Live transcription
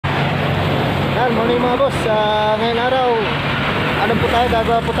Yan, morning mga boss. Ngayon araw, ano po tayo,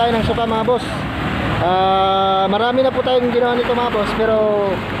 gagawa po tayo ng sopa mga boss. Marami na po tayong ginawa nito mga boss, pero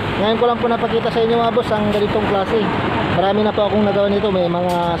ngayon ko lang po napakita sa inyo mga boss ang ganitong klase. Marami na po akong nagawa nito. May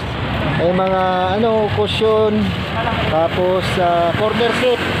mga ano, cushion, tapos corner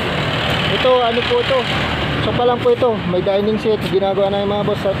seat. Ito, ano po ito, sopa lang po ito. May dining seat, ginagawa na yung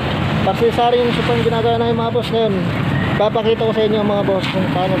mga boss. Parsisari yung sopa yung ginagawa na yung mga boss. Ngayon papakita ko sa inyo mga boss kung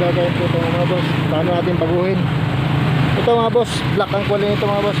paano gagawin po ito mga boss, paano natin baguhin ito mga boss. Black ang kulay nito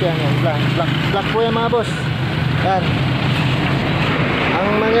mga boss. Yan, black po yan mga boss. Yan ang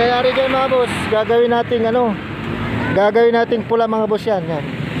mangyayari dyan mga boss. Gagawin natin pula mga boss. Yan.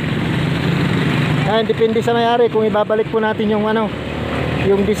 Yan, depende sa may-ari kung ibabalik po natin yung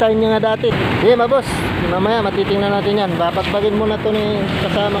yung design niya nga dati. Okay mga boss, mamaya matitingnan natin yan. Babatbagin muna to ni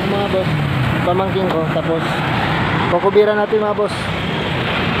kasama ko mga boss, pamangking ko, tapos kukubiran natin mga boss.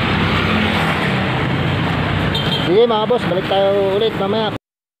 Sige mga boss, balik tayo ulit mamaya.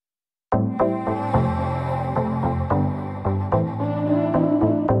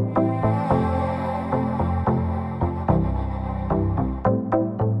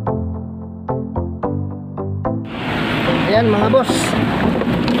 Ayan mga boss,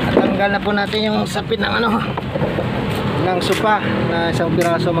 natanggal na po natin yung sapin ng ng sopa na isang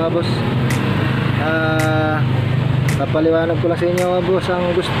piraso mga boss. Papaliwanag ko lang sa inyo mga boss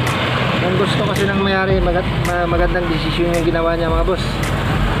ang gusto kasi ng mayari. Magandang desisyon yung ginawa niya mga boss,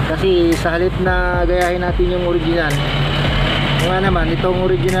 kasi sa halip na gayahin natin yung original, naman itong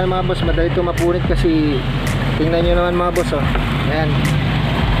original mga boss madali ito mapunit. Kasi tingnan nyo naman mga boss, oh. Ayan,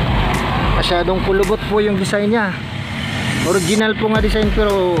 masyadong kulubot po yung design niya. Original po nga design,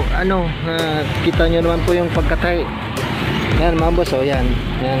 pero kita nyo naman po yung pagkatay. Ayan mga boss, oh. Yan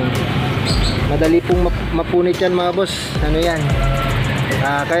madali pong mapunit yan mga boss. Yan,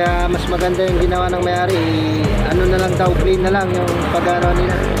 kaya mas maganda yung ginawa ng may-ari. Na lang daw, plain na lang yung pag-araw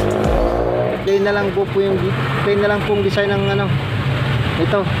nila. Plain na lang po yung plain na lang pong design ng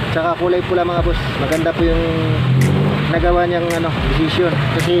ito, tsaka kulay pula mga boss. Maganda po yung nagawa niyang decision.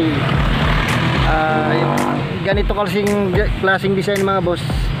 Kasi ganito klaseng design mga boss,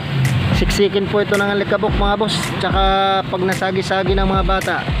 siksikin po ito ng alikabok mga boss. Tsaka pag nasagi-sagi ng mga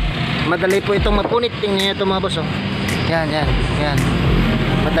bata, madali po itong mapunit. Tingnan nyo ito mga boss, oh. Yan.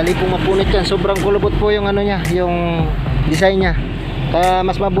 Madali pong mapunit yan. Sobrang kulubot po yung niya, yung design niya. Kaya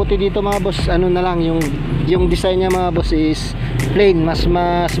mas mabuti dito mga boss, na lang yung design niya mga boss is plain. Mas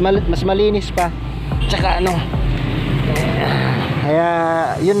malinis pa. Tsaka kaya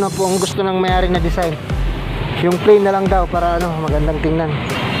yun na po ang gusto ng may-ari na design. Yung plain na lang daw para magandang tingnan.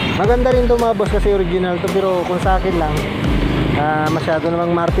 Maganda rin to mga boss kasi original to, pero kung sa akin lang, masyado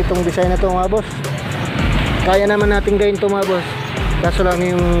namang market tong design na to mga boss. Kaya naman natin gawin to mga boss, kaso lang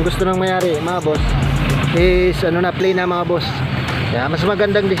yung gusto ng mayari mga boss is plain na mga boss. Kaya mas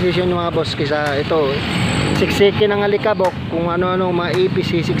magandang decision yung mga boss kaysa ito siksikin ng alikabok, kung mga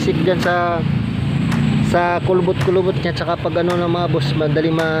APC siksik dyan sa kulubot niya. Tsaka pag na mga boss, madali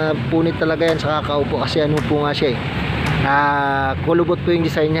mapunit talaga yan sa kakaupo. Kasi po nga siya kulubot po yung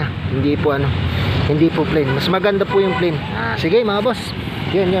design niya, hindi po plain. Mas maganda po yung plain. Sige mga boss,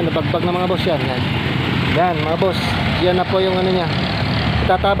 yun napagbag na mga boss. Yan mga boss, yan na po yung niya.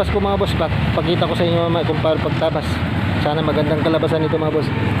 Tatabas ko mga boss, pakita ko sa inyo mamaya kung paano pagtabas. Sana magandang kalabasan nito mga boss.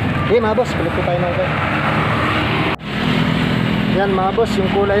 Mga boss, balik po tayo mga boss. Yan mga boss, yung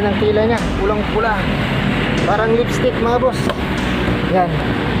kulay ng tila niya, pulang pula, parang lipstick mga boss. Yan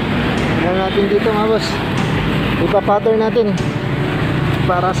natin dito mga boss, ipapattern natin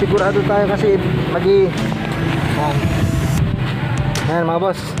para sigurado tayo, kasi yan mga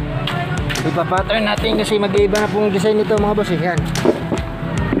boss, ipapattern natin kasi mag-iiba na pong design nito mga boss. Yan.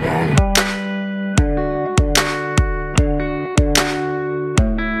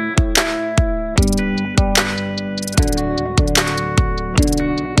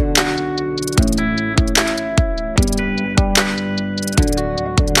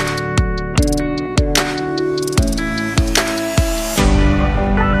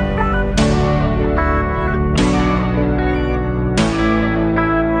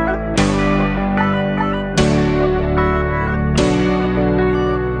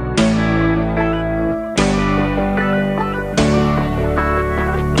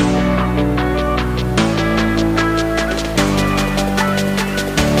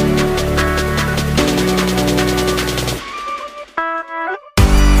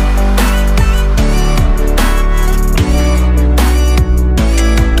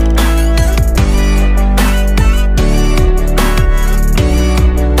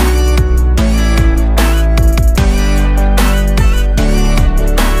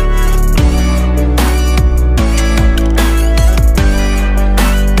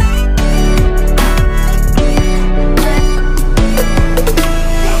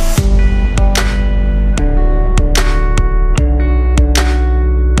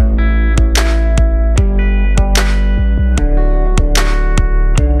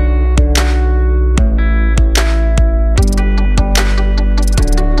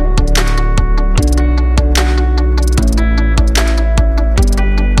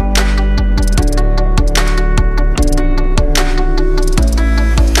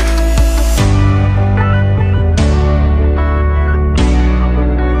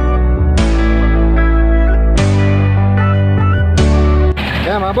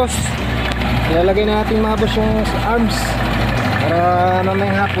 Yan mga boss, ilalagay na natin mga boss yung arms para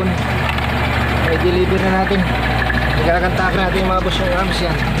mamayang hapon ay deliver na natin. Igagantakin natin mga boss yung arms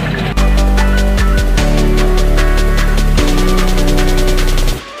yan.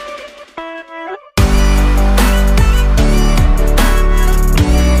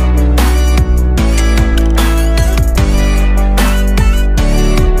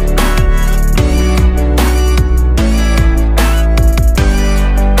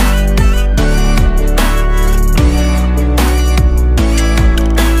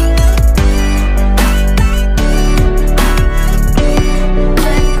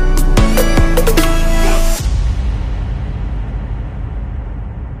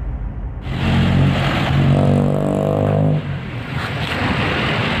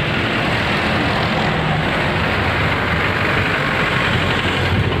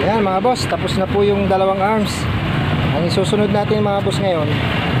 Yan mga boss, tapos na po yung dalawang arms. Ang isusunod natin mga boss ngayon,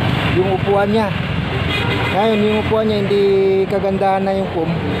 yung upuan niya. Ngayon yung upuan niya hindi kagandahan na yung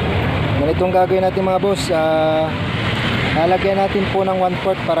foam. Ganitong gagawin natin mga boss, lalagyan natin po ng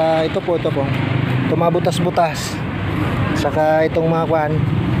 1/4 para ito po tumabutas-butas. Saka itong mga kuan,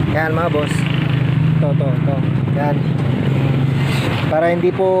 yan mga boss, ito yan, para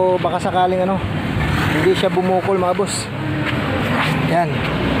hindi po baka sakaling hindi siya bumukol mga boss. Yan.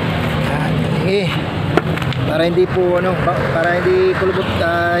 Para hindi po para hindi kulubot,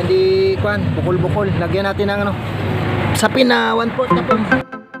 hindi bukol-bukol. Lagyan natin ng sapin na 1/4 na po.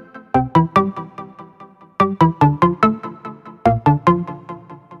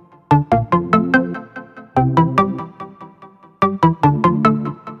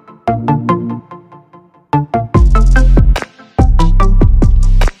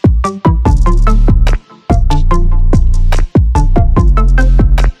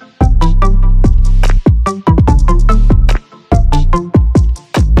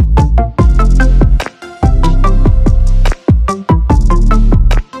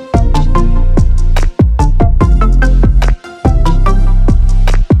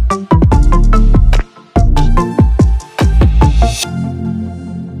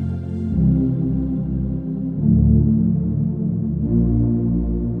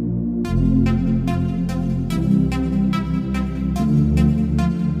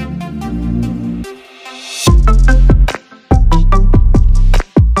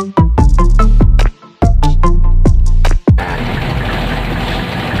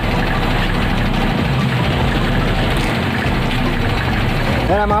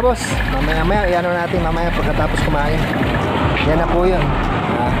 Yan na mga boss, mamaya iano natin mamaya pagkatapos kumain. Yan na po yun.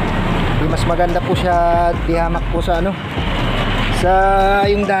 Mas maganda po siya dihamak po sa sa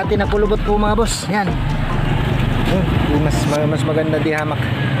yung dati na kulubot po mga boss. Yan, mas maganda dihamak.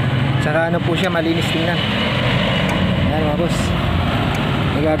 Saka po siya, malinis tingnan. Yan mga boss,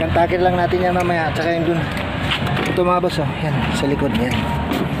 igagantakin lang natin yan mamaya. Saka yung dun, ito mga boss, yan sa likod yan.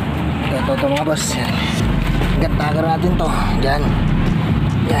 Ito mga boss, yan. Gantakin natin to, dyan.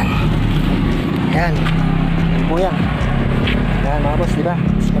 Yan po yan. Yan mga boss, diba?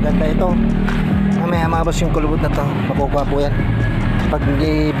 Mas maganda ito. Mamaya mga boss yung kulubot na to, makukuha po yan pag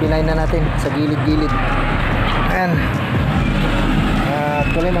pinay na natin sa gilid-gilid. Ayan.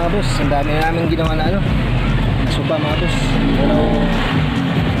 Actually mga boss, ang dami namin ginawa na nasupa mga boss. Pero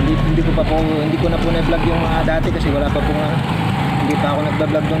hindi ko na po na-vlog yung dati kasi wala pa po hindi pa ako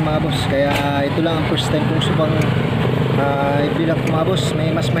nagba-vlog doon mga boss. Kaya ito lang ang first time kong supang i-vlog mga boss.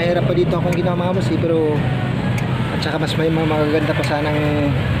 Mas mahirap pa dito akong ginawa mga boss pero at saka mas may magaganda pa sanang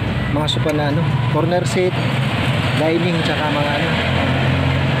mga supa na corner seat, dining, tsaka mga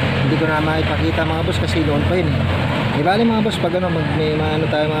hindi ko na maipakita mga boss kasi noon pa yun di bali mga boss pag may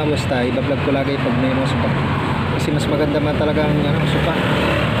tayo mga boss tayo i-vlog ko lagi pag may mga supa kasi mas maganda man talagang supa.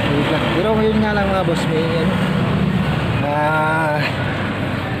 Pero ngayon nga lang mga boss may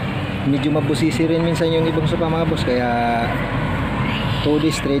medyo mabusisi rin minsan yung ibang sopa mga boss, kaya 2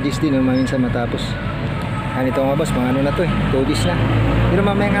 days, 3 days din minsan matapos. Ito mga boss, mga na to 2 days na. Pero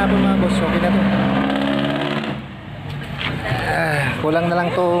mamayang hapon mga boss, okay na to. Kulang na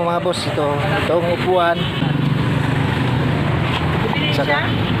lang to mga boss, itong upuan.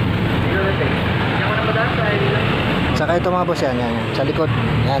 Saka ito mga boss, yan sa likod.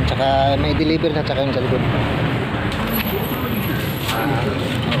 Yan, saka may deliver na, saka yung sa likod.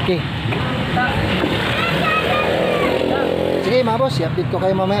 Okay. Sige mga boss, i-update ko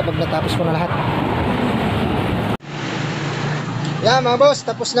kayo mamaya pag natapos ko na lahat. Yan mga boss,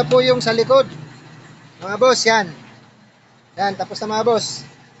 tapos na po yung sa likod. Mga boss, yan. Yan, tapos na mga boss.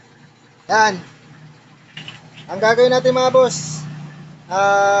 Yan. Ang gagawin natin mga boss,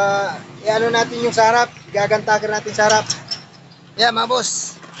 i-ano natin yung sarap, igagantakin natin sarap. Yan mga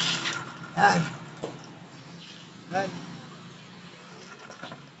boss. Yan. Yan.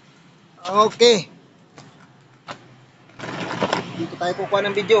 Okay. Dito tayo kukuha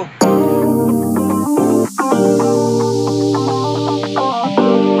ng video.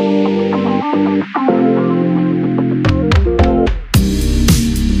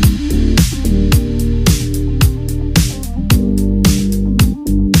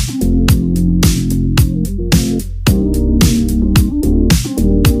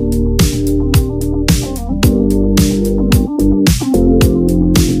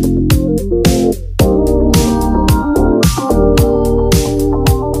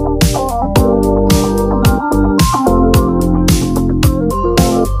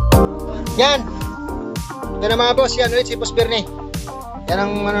 Yan. Yan ang mga boss. Yan ulit si Boss Bernie. Yan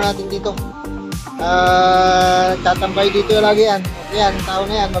ang ano natin dito. Tatambay dito lagi yan. Okay yan. Tao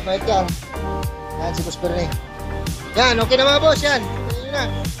na yan. Mabait yan. Yan si Boss Bernie. Yan. Okay na mga boss. Yan. Yun na.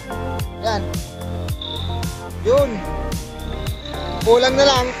 Yan. Yun. Kulang na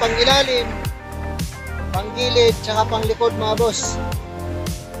lang pang ilalim, pang gilid, tsaka pang likod mga boss.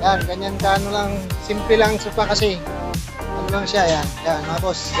 Yan. Ganyan ka ano lang. Simple lang sopa kasi. Ano lang siya. Yan. Yan mga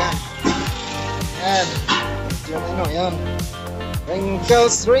boss. Yan. Yan. Yung ano, yan.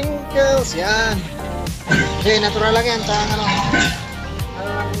 Wrinkles, wrinkles. Yan. Okay, natural lang yan. Tang ano. Ano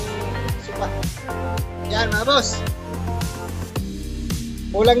lang supa. Yan mga boss.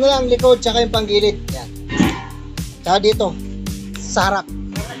 Kulang na lang likod tsaka yung panggilid. Yan. Tsaka dito. Sa harap.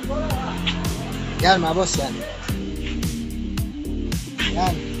 Yan mga boss. Yan.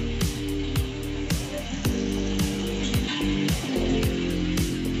 Yan.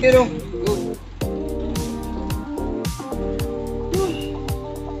 Pero oh.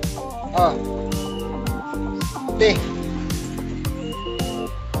 Okay.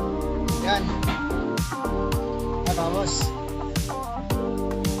 Yan. Yan mga boss.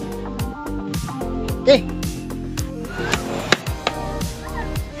 Okay.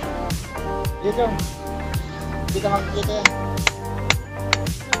 Dito. Hindi ka makikita yan.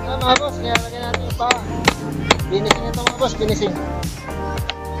 Yan mga boss. Nilalagyan natin yung paa. Finishing ito mga boss. Finishing.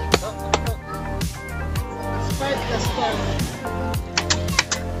 Ito. Start na start.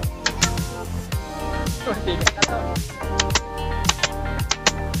 Tigas na to.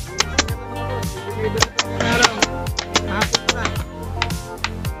 Deliver na ito ng araw. Mahapot na.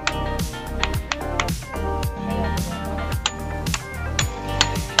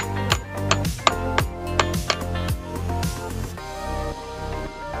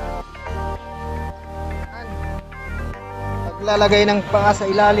 Paglalagay ng paa sa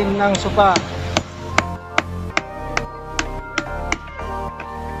ilalim ng sopa.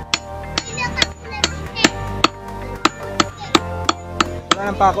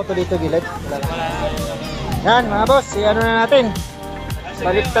 Wala ng pako to dito gilid. Yan mga boss, ano na natin.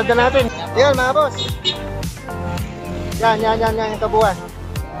 Baliktad na natin. Yan mga boss. Yan yung kabuuan.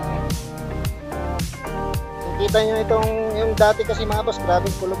 Kita nyo itong yung dati kasi mga boss,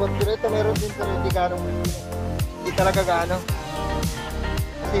 grabing kulubot. Pero ito meron din pero hindi ganong, hindi talaga gaano.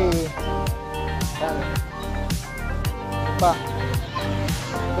 Kasi yan. Pa.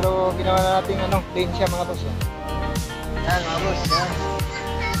 Pero ginawa na natin ano, plain siya mga boss. Yan mga boss. Yan.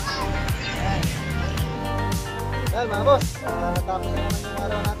 Yan mga boss, natapos na naman yung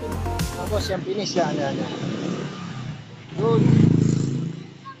araw natin. Mga boss, yung finish yan. Yun.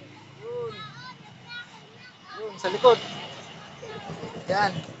 Yun, sa likod.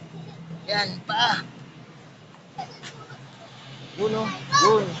 Yan. Yan, pa. Yun o.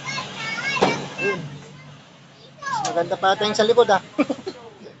 Yun. Yun. Maganda pa tayong sa likod ha.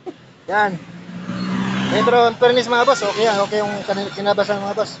 Yan. Pero fairness mga boss, okay yan. Okay yung kinabasan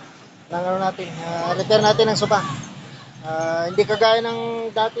mga boss. Lang ano natin, repair natin ng sopa. Hindi kagaya ng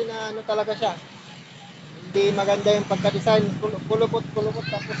dati na ano talaga siya. Hindi maganda yung pagka-design, kulupot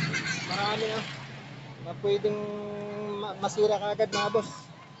tapos marami na pwedeng masira kagad mga boss.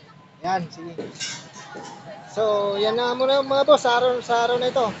 Yan, sige. So, yan na muna mga boss sa araw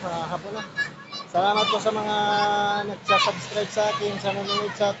na ito. Hapon na. Salamat po sa mga nagsasubscribe sa akin, sa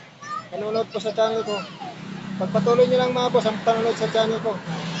nanonood po sa channel ko. Pagpatuloy nyo lang mga boss ang panonood sa channel ko.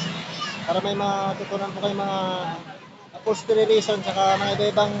 Para may matutunan po kayo mga upholstery reason saka mga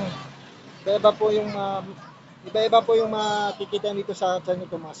iba-iba po yung makikita dito sa channel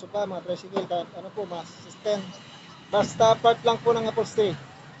ko, mga sofa, mga tricycle, ano po, mga system. Basta part lang po ng upholstery.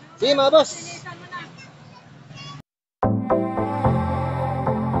 Sige mga boss.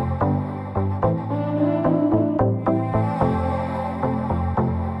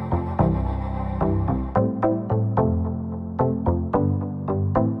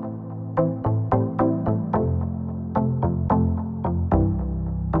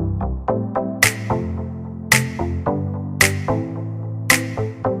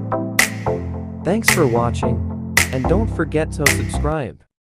 Thanks for watching, and don't forget to subscribe.